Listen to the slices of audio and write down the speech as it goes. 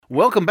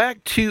Welcome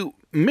back to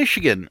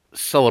Michigan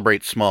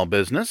Celebrates Small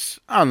Business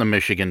on the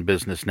Michigan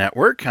Business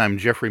Network. I'm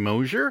Jeffrey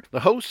Mosier,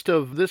 the host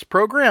of this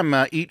program.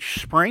 Each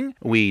spring,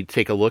 we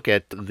take a look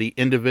at the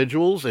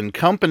individuals and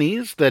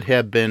companies that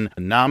have been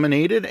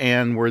nominated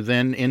and were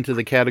then into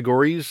the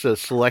categories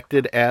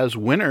selected as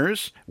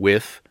winners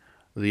with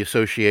the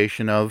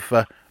Association of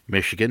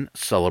Michigan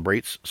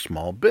Celebrates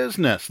Small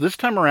Business. This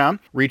time around,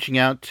 reaching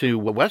out to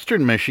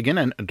Western Michigan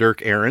and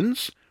Dirk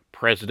Ahrens,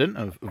 President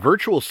of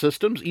Virtual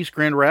Systems East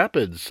Grand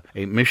Rapids,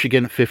 a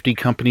Michigan 50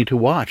 company to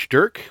watch.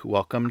 Dirk,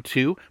 welcome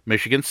to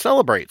Michigan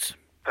Celebrates.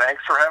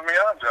 Thanks for having me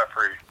on,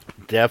 Jeffrey.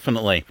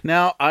 Definitely.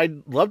 Now,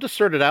 I'd love to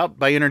start it out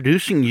by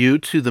introducing you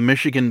to the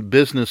Michigan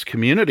business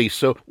community.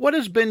 So what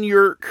has been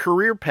your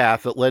career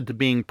path that led to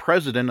being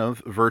president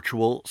of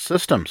Virtual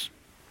Systems?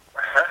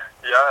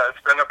 Yeah,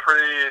 it's been a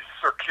pretty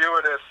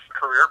circuitous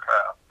career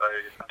path.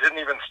 I didn't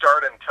even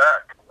start in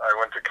tech. I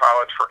went to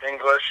college for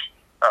English.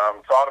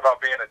 Thought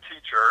about being a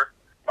teacher.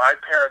 My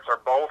parents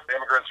are both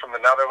immigrants from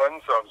the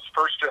Netherlands, so I was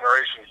first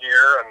generation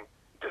here and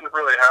didn't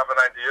really have an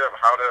idea of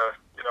how to,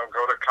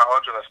 go to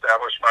college and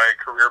establish my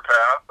career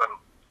path. And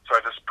so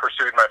I just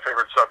pursued my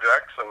favorite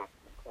subjects and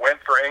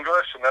went for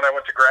English. And then I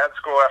went to grad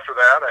school after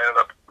that. I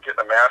ended up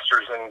getting a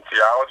master's in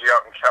theology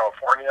out in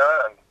California.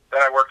 And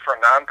then I worked for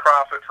a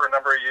nonprofit for a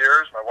number of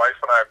years. My wife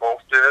and I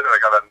both did. And I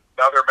got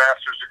another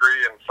master's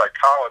degree in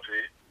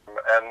psychology.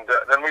 And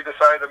then we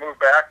decided to move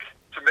back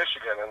to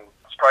Michigan, and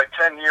it's probably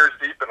 10 years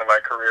deep into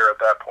my career at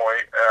that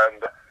point,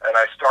 and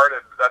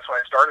that's when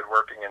I started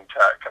working in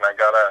tech, and I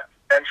got a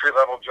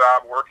entry-level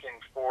job working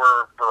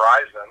for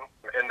Verizon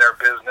in their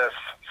business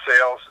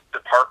sales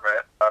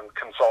department,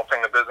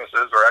 consulting the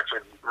businesses, or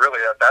actually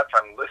really at that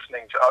time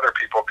listening to other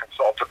people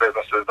consult to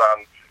businesses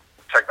on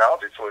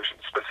technology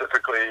solutions,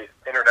 specifically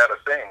Internet of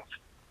Things.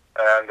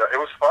 And it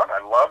was fun.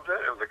 I loved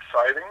it. It was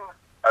exciting.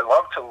 I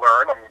love to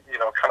learn. I'm,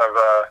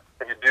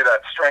 you do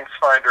that Strengths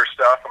Finder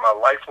stuff. I'm a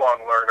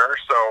lifelong learner,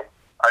 so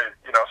I,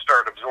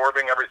 started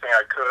absorbing everything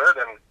I could,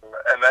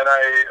 and then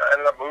I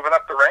ended up moving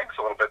up the ranks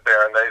a little bit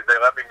there, and they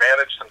let me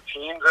manage some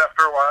teams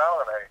after a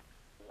while, and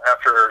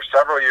after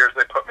several years,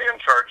 they put me in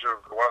charge of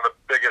one of the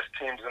biggest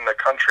teams in the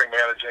country,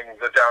 managing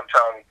the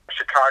downtown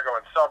Chicago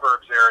and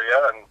suburbs area,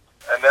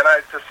 and then I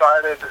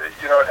decided, it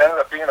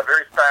ended up being a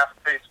very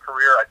fast-paced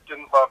career. I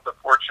didn't love the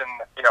Fortune,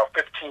 15,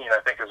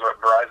 I think is what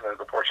Verizon is,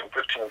 the Fortune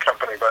 15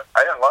 company, but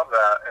I didn't love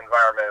that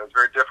environment. It was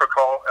very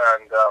difficult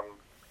and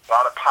a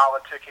lot of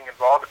politicking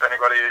involved. If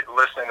anybody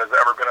listening has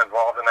ever been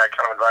involved in that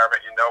kind of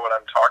environment, you know what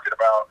I'm talking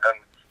about. And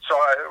so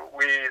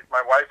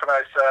my wife and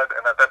I said,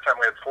 and at that time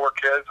we had 4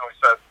 kids, and we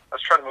said,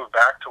 let's try to move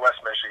back to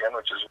West Michigan,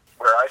 which is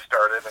where I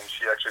started, and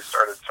she actually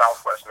started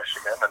Southwest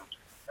Michigan,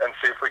 and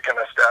see if we can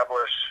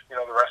establish,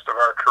 the rest of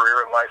our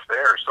career and life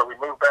there. So we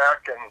moved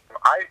back, and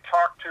I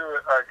talked to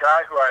a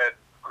guy who I had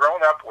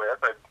grown up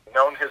with. I'd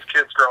known his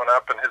kids growing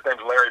up, and his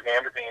name's Larry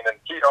Vanderveen, and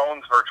he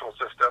owns Virtual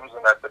Systems,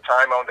 and at the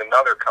time owned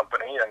another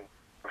company, and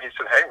he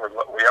said, hey,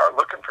 we are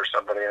looking for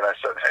somebody, and I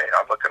said, hey,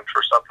 I'm looking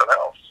for something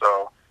else,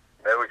 so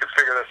maybe we could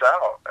figure this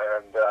out.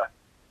 And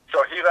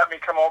so he let me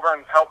come over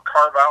and help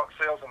carve out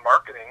sales and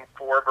marketing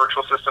for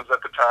Virtual Systems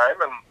at the time,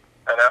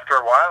 and after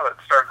a while, it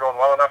started going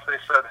well enough, they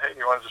said, hey,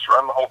 you want to just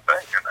run the whole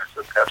thing? And I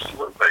said,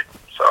 absolutely.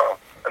 So,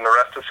 and the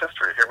rest is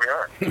history. Here we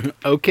are.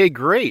 Okay,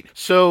 great.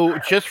 So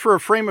just for a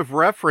frame of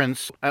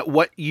reference, at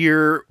what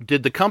year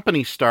did the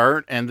company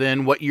start, and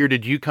then what year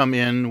did you come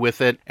in with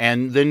it?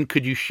 And then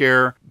could you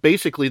share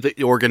basically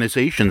the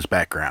organization's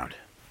background?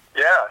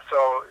 Yeah,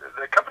 so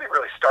the company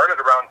really started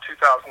around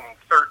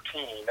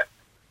 2013,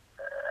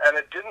 and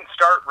it didn't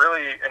start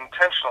really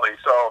intentionally.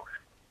 So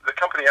the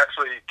company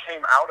actually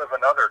came out of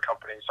another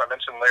company. So I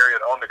mentioned Larry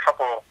had owned a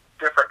couple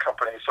different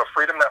companies. So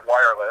FreedomNet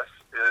Wireless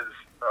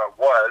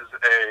was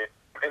a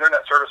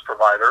internet service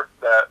provider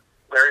that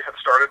Larry had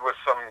started with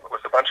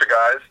a bunch of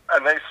guys,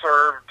 and they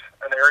served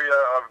an area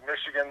of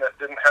Michigan that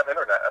didn't have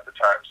internet at the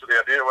time. So the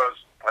idea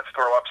was, let's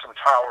throw up some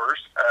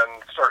towers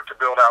and start to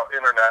build out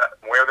internet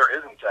where there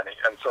isn't any.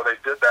 And so they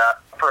did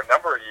that for a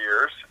number of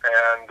years,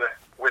 and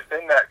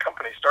within that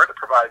company started to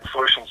provide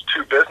solutions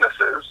to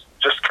businesses,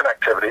 just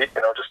connectivity,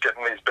 just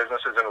getting these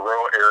businesses in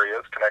rural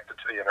areas connected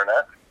to the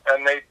internet.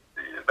 And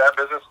that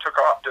business took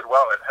off, did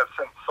well. It has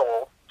since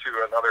sold to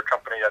another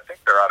company, I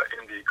think they're out of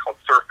Indy, called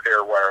Surf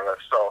Air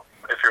Wireless. So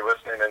if you're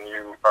listening and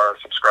you are a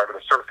subscriber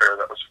to Surf Air,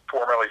 that was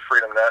formerly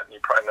FreedomNet, and you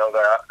probably know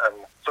that.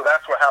 And so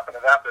that's what happened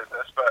to that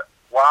business. But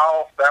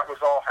while that was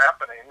all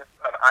happening,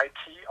 an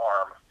IT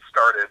arm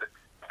started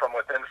from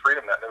within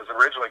FreedomNet. It was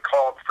originally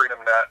called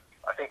FreedomNet,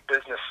 I think,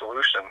 Business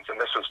Solutions,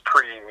 and this was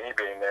pre me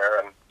being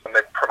there, and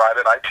they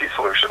provided IT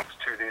solutions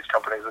to these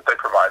companies that they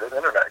provided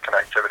internet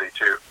connectivity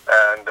to.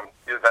 And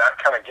that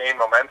kind of gained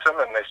momentum,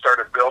 and they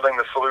started building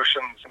the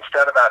solutions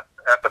instead of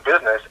at the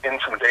business in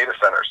some data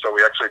centers. So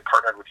we actually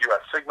partnered with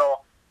US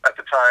Signal at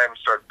the time,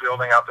 started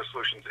building out the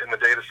solutions in the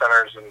data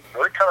centers, and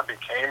really kind of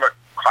became a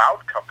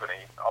cloud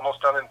company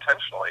almost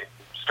unintentionally.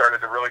 Started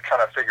to really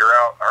kind of figure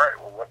out, all right,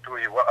 well,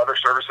 what other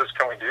services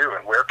can we do,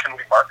 and where can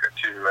we market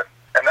to?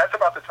 And that's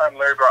about the time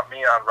Larry brought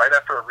me on, right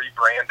after a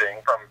rebranding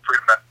from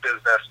Freedom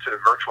Business to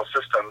Virtual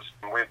Systems.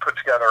 We had put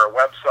together a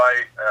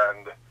website,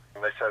 and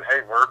they said,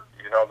 hey,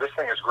 this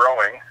thing is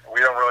growing.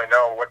 We don't really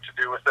know what to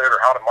do with it or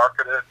how to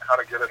market it, how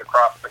to get it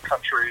across the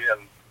country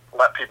and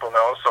let people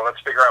know. So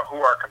let's figure out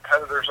who our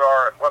competitors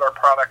are and what our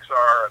products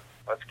are, and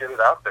let's get it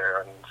out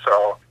there. And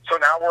so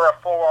now we're a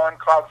full-on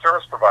cloud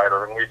service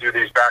provider, and we do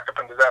these backup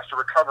and disaster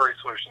recovery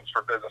solutions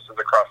for businesses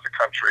across the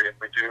country. And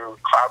we do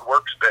cloud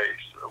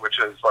workspace, which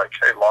is like,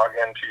 hey, log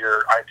into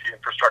your IT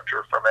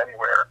infrastructure from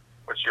anywhere,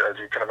 which, as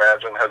you can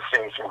imagine, has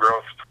seen some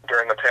growth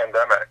during the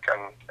pandemic,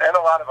 and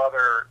a lot of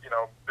other,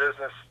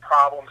 business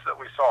problems that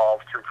we solve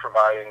through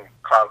providing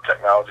cloud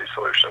technology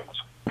solutions.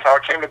 That's how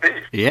it came to be.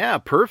 Yeah,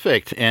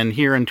 perfect. And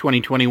here in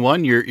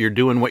 2021, you're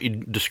doing what you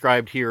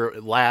described here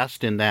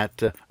last in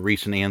that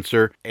recent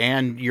answer,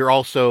 and you're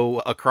also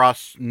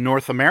across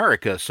North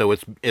America, so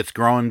it's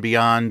growing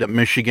beyond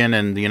Michigan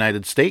and the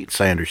United States,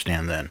 I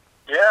understand then.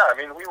 Yeah,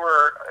 we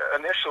were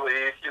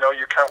initially,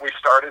 we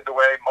started the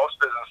way most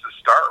businesses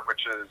start,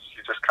 which is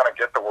you just kind of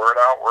get the word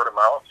out, word of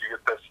mouth. You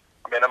get this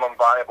minimum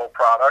viable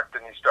product,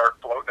 and you start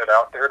floating it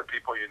out there to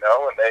people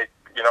and they,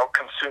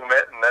 consume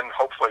it, and then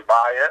hopefully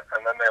buy it,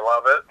 and then they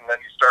love it, and then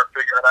you start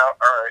figuring out,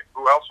 all right,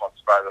 who else wants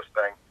to buy this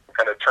thing?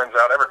 And it turns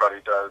out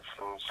everybody does.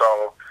 And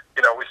so,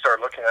 we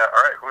started looking at,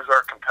 all right, who's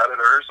our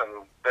competitors?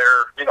 And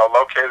they're,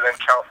 located in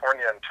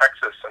California and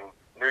Texas and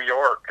New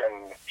York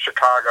and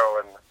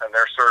Chicago, and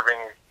they're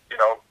serving,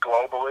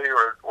 globally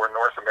or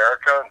North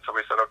America. And so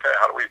we said, okay,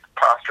 how do we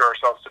posture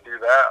ourselves to do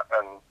that?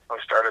 And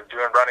we started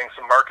running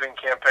some marketing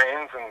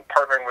campaigns and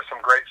partnering with some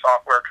great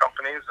software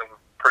companies. And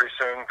pretty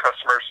soon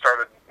customers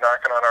started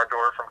knocking on our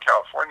door from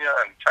California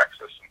and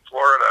Texas and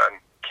Florida and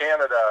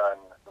Canada.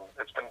 And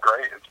it's been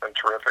great. It's been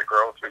terrific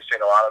growth. We've seen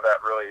a lot of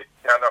that really.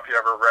 I don't know if you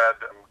ever read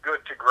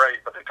Good to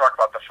Great, but they talk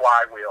about the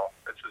flywheel.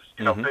 It's this,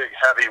 big,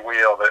 heavy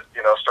wheel that,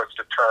 starts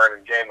to turn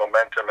and gain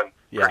momentum. And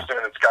pretty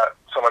soon it's got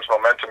so much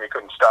momentum you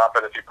couldn't stop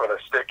it if you put a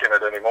stick in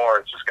it anymore.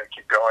 It's just going to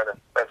keep going. And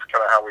that's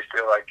kind of how we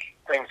feel like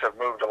things have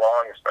moved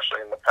along,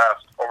 especially in the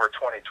past over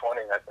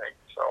 2020, I think.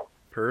 So.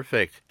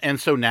 Perfect. And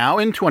so now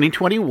in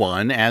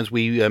 2021, as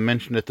we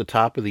mentioned at the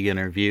top of the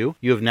interview,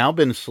 you have now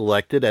been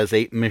selected as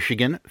a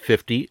Michigan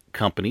 50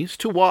 Companies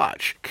to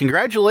Watch.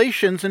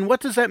 Congratulations, and what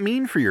does that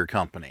mean for your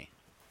company?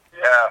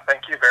 Yeah,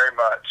 thank you very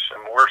much.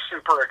 And we're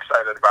super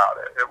excited about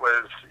it. It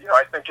was,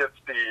 I think it's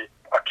the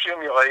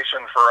accumulation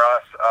for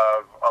us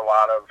of a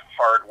lot of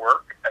hard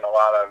work and a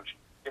lot of,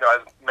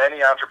 as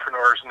many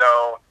entrepreneurs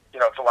know,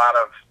 it's a lot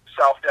of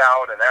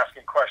self-doubt and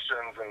asking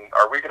questions and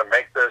are we going to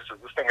make this? Is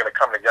this thing going to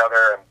come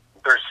together? And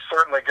there's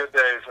certainly good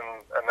days,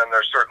 and then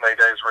there's certainly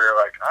days where you're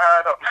like,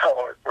 I don't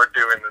know if we're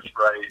doing this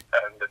right.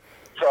 And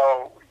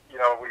so,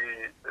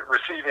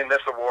 receiving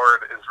this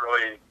award is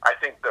really, I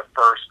think, the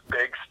first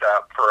big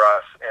step for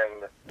us.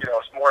 And,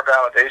 it's more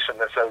validation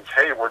that says,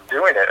 hey, we're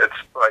doing it. It's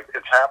like,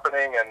 it's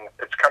happening, and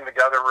it's come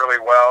together really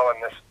well.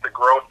 And the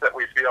growth that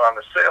we feel on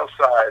the sales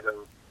side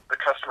and the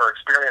customer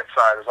experience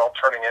side is all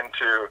turning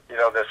into,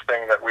 this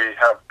thing that we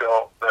have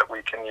built that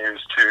we can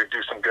use to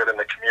do some good in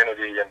the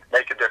community and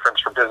make a difference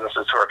for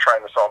businesses who are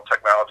trying to solve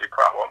technology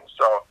problems.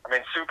 So,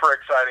 super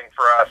exciting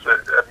for us.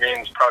 It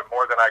means probably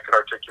more than I could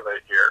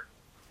articulate here.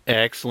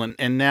 Excellent.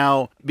 And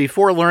now,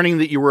 before learning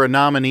that you were a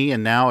nominee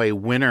and now a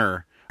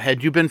winner,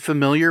 had you been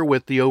familiar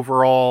with the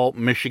overall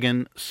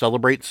Michigan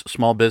Celebrates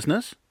Small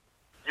Business?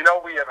 We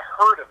have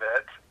heard of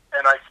it,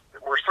 and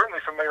we're certainly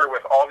familiar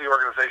with all the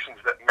organizations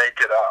that make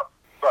it up.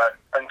 But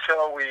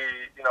until we,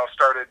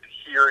 started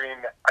hearing,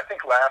 I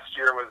think last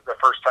year was the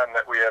first time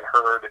that we had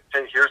heard,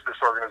 hey, here's this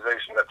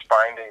organization that's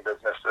finding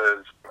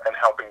businesses and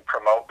helping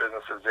promote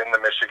businesses in the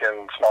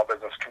Michigan small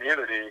business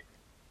community.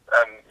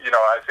 And,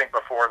 I think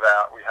before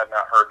that we had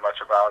not heard much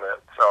about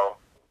it. So.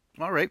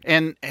 All right.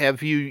 And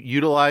have you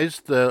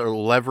utilized or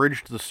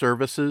leveraged the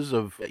services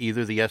of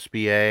either the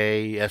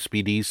SBA,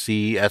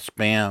 SBDC,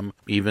 SBAM,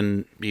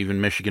 even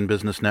Michigan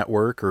Business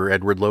Network or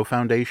Edward Lowe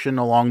Foundation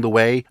along the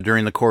way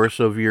during the course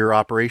of your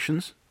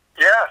operations?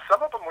 Yeah, some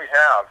of them we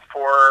have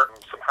for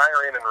some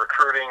hiring and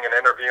recruiting and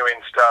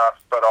interviewing stuff,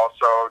 but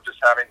also just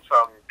having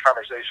some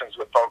conversations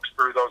with folks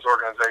through those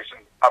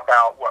organizations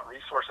about what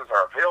resources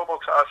are available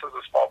to us as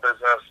a small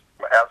business,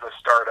 as a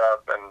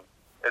startup, and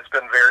it's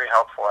been very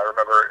helpful. I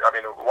remember,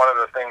 one of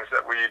the things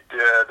that we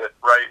did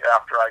right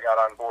after I got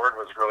on board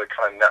was really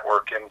kind of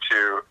network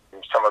into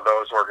some of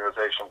those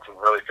organizations and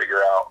really figure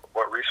out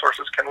what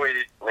resources can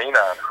we lean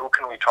on, who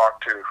can we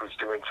talk to, who's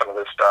doing some of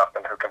this stuff,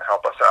 and who can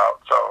help us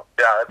out. So,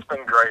 yeah, it's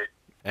been great.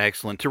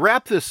 Excellent. To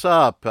wrap this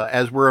up,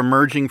 as we're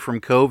emerging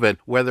from COVID,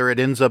 whether it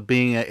ends up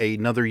being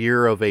another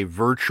year of a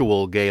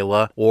virtual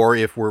gala, or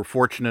if we're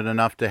fortunate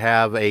enough to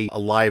have a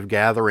live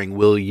gathering,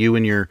 will you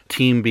and your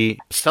team be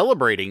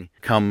celebrating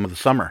come the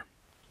summer?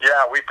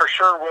 Yeah, we for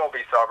sure will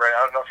be celebrating.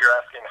 I don't know if you're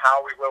asking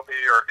how we will be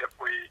or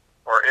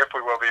if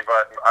we will be,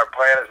 but our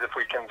plan is if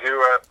we can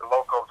do a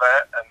local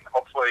event, and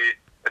hopefully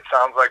it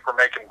sounds like we're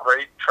making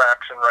great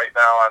traction right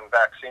now on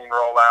vaccine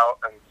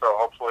rollout, and so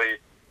hopefully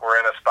we're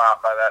in a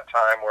spot by that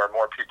time where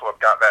more people have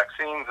got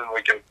vaccines and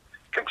we can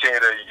continue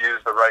to use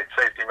the right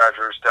safety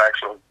measures to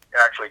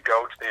actually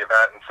go to the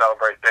event and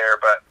celebrate there.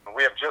 But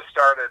we have just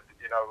started,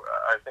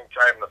 I think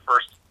I am the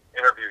first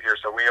interview here,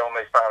 so we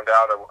only found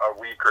out a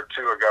week or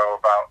two ago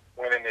about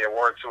winning the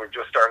award, so we've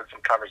just started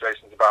some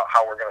conversations about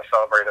how we're going to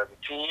celebrate as a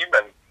team,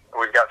 and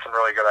we've got some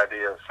really good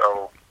ideas.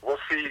 So we'll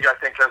see, I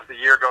think, as the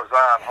year goes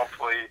on.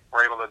 Hopefully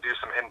we're able to do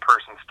some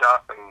in-person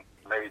stuff and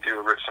maybe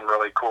do some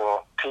really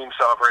cool team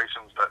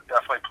celebrations, but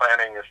definitely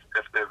planning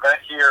if the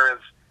event here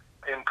is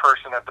in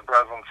person at the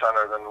Breslin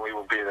Center, then we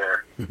will be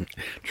there.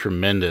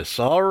 Tremendous.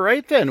 All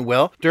right, then.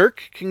 Well,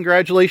 Dirk,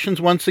 congratulations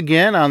once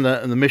again on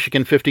the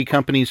Michigan 50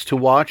 Companies to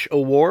Watch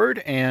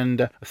Award,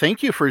 and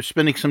thank you for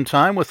spending some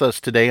time with us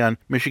today on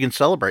Michigan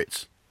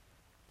Celebrates.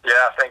 Yeah,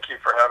 thank you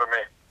for having me.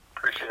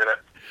 Appreciate it.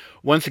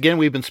 Once again,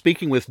 we've been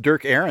speaking with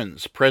Dirk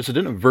Ahrens,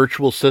 president of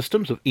Virtual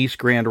Systems of East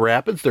Grand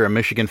Rapids. They're a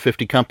Michigan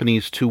 50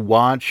 Companies to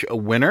Watch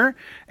winner,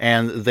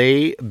 and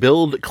they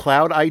build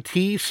cloud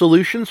IT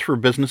solutions for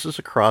businesses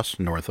across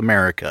North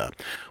America.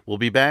 We'll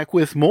be back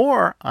with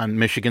more on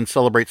Michigan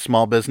Celebrates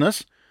Small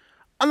Business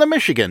on the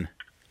Michigan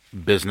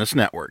Business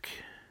Network.